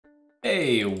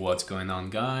Hey, what's going on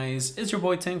guys? It's your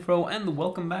boy Tink and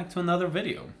welcome back to another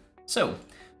video. So,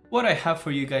 what I have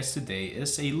for you guys today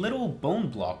is a little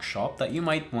bone block shop that you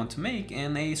might want to make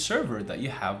in a server that you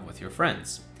have with your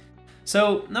friends.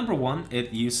 So, number one,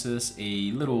 it uses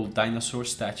a little dinosaur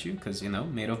statue, because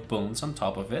made of bones on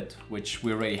top of it, which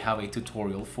we already have a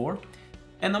tutorial for.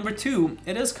 And number two,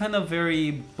 it is kind of very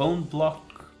bone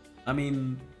block,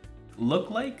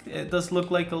 it does look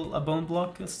like a bone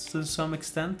block to some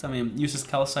extent. It uses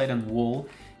calcite and wool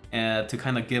to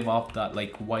kind of give off that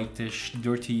like whitish,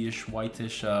 dirtyish,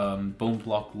 whitish bone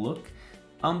block look.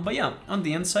 But yeah, on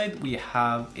the inside we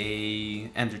have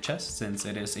a ender chest, since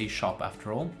it is a shop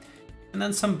after all. And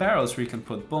then some barrels where you can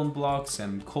put bone blocks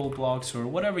and coal blocks or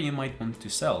whatever you might want to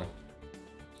sell.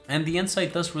 And the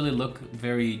inside does really look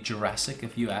very Jurassic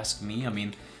if you ask me.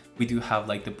 We do have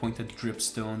like the pointed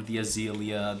dripstone, the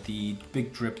azalea, the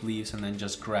big drip leaves, and then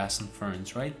just grass and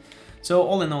ferns, right? So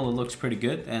all in all, it looks pretty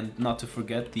good. And not to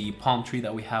forget the palm tree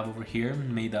that we have over here,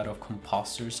 made out of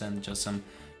composters and just some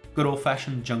good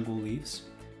old-fashioned jungle leaves.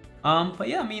 But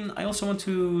yeah, I also want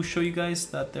to show you guys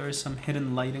that there is some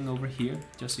hidden lighting over here,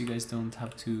 just so you guys don't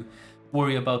have to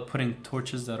worry about putting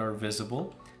torches that are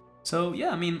visible. So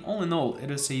yeah, all in all,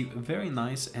 it is a very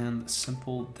nice and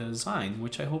simple design,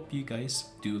 which I hope you guys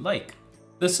do like.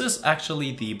 This is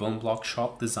actually the bone block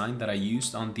shop design that I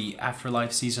used on the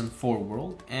Afterlife Season 4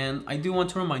 world, and I do want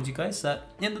to remind you guys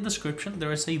that in the description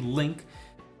there is a link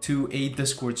to a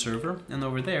Discord server, and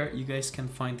over there you guys can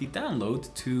find the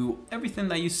download to everything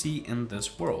that you see in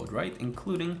this world, right?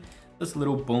 Including this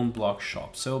little bone block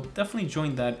shop. So definitely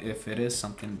join that if it is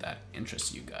something that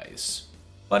interests you guys.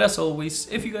 But as always,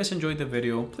 if you guys enjoyed the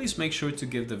video, please make sure to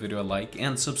give the video a like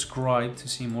and subscribe to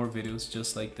see more videos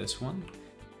just like this one.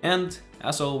 And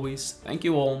as always, thank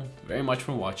you all very much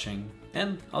for watching,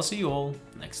 and I'll see you all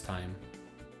next time.